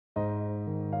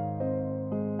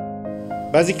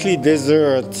Basically,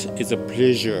 dessert is a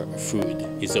pleasure food,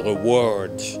 it's a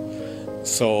reward.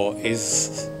 So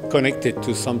it's connected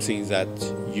to something that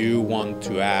you want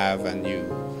to have and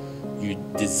you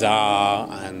desire,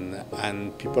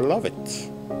 and people love it.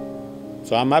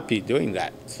 So I'm happy doing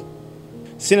that.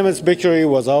 Cinnamon's Bakery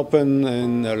was opened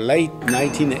in the late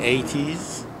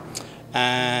 1980s,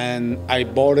 and I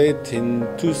bought it in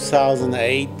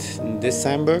 2008 in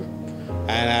December,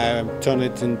 and I turned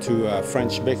it into a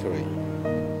French bakery.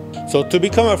 So to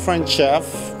become a French chef,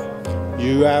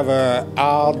 you have a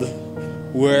hard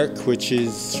work, which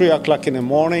is 3 o'clock in the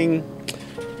morning.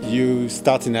 You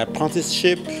start an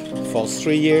apprenticeship for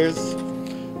 3 years.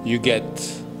 You get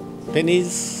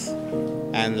pennies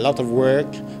and a lot of work,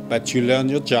 but you learn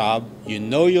your job, you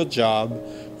know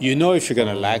if you're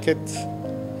gonna like it,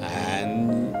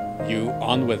 and you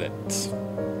on with it.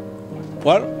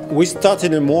 Well, we start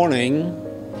in the morning.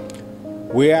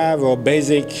 We have our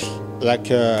basic,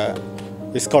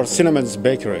 it's called Cinnamon's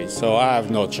Bakery, so I have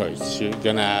no choice. You're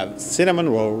gonna have cinnamon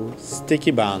rolls,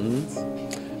 sticky buns,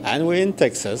 and we're in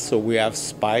Texas, so we have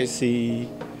spicy,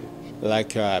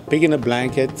 like pig in a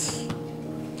blanket,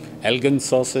 Elgin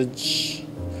sausage.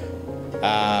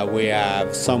 We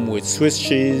have some with Swiss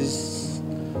cheese.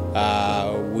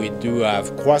 We do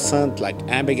have croissant, like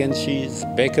ham, egg, and cheese,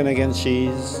 bacon, egg, and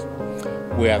cheese.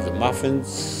 We have the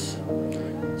muffins.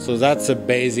 So that's a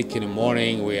basic in the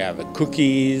morning. We have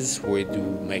cookies. We do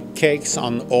make cakes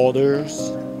on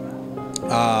orders.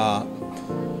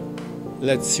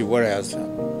 Let's see what else.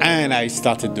 And I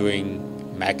started doing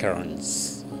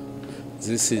macarons.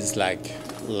 This is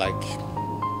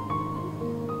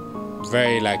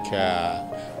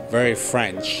very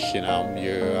French, you know.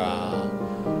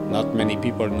 Not many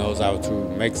people knows how to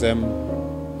make them,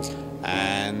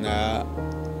 and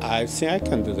I think I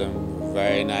can do them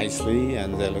very nicely,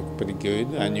 and they look pretty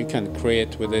good, and you can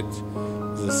create with it.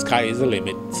 The sky is the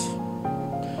limit.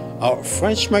 Our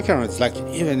French macarons, like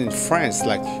even in France,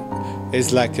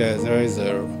 it's like there is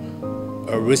a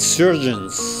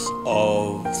resurgence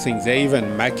of things. They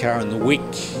even macaron week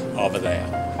over there.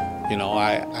 You know,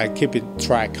 I keep it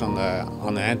track on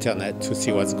the internet to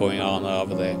see what's going on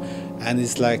over there, and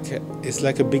it's like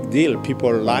a big deal.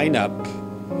 People line up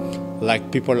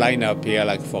here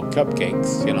like for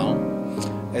cupcakes. You know,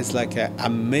 it's like an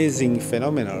amazing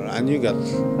phenomenon, and you got,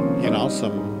 you know,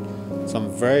 some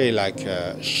very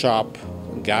sharp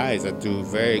guys that do a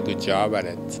very good job at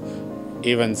it.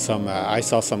 Even I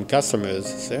saw some customers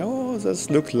say, "Oh, this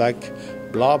looks like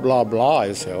blah blah blah."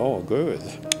 I say, "Oh, good."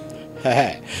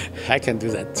 I can do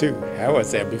that too. I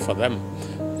was there before them,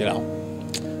 you know,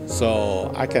 so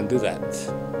I can do that.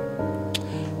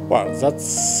 Well,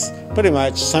 that's pretty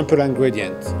much simple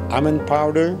ingredients: almond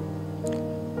powder,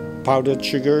 powdered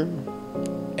sugar,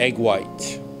 egg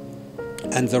white,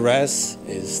 and the rest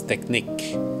is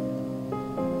technique.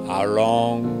 How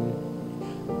long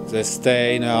they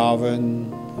stay in the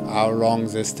oven, how long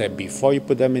they stay before you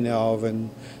put them in the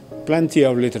oven. Plenty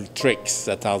of little tricks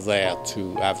that are there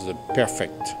to have the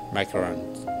perfect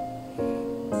macarons.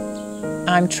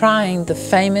 I'm trying the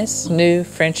famous new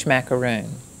French macaron.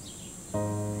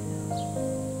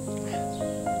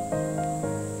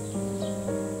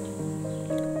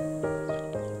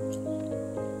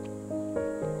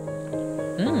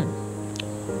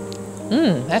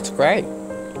 That's great.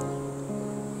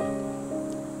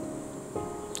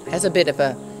 Has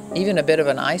even a bit of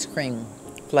an ice cream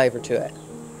flavor to it.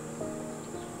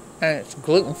 And it's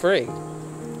gluten-free.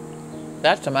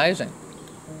 That's amazing.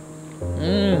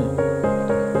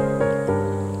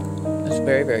 That's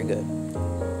very, very good.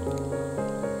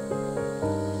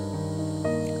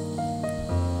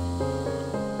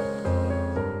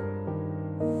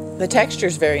 The texture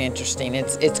is very interesting.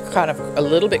 It's kind of a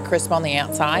little bit crisp on the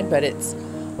outside, but it's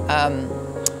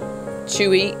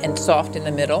chewy and soft in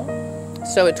the middle.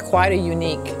 So it's quite a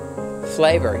unique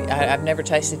flavor. I've never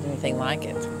tasted anything like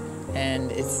it.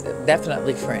 And it's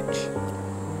definitely French.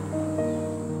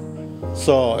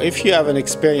 So if you haven't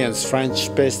experienced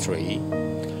French pastry,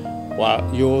 well,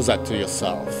 you owe that to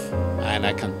yourself, and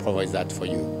I can provide that for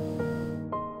you.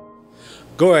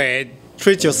 Go ahead,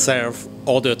 treat yourself,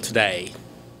 order today.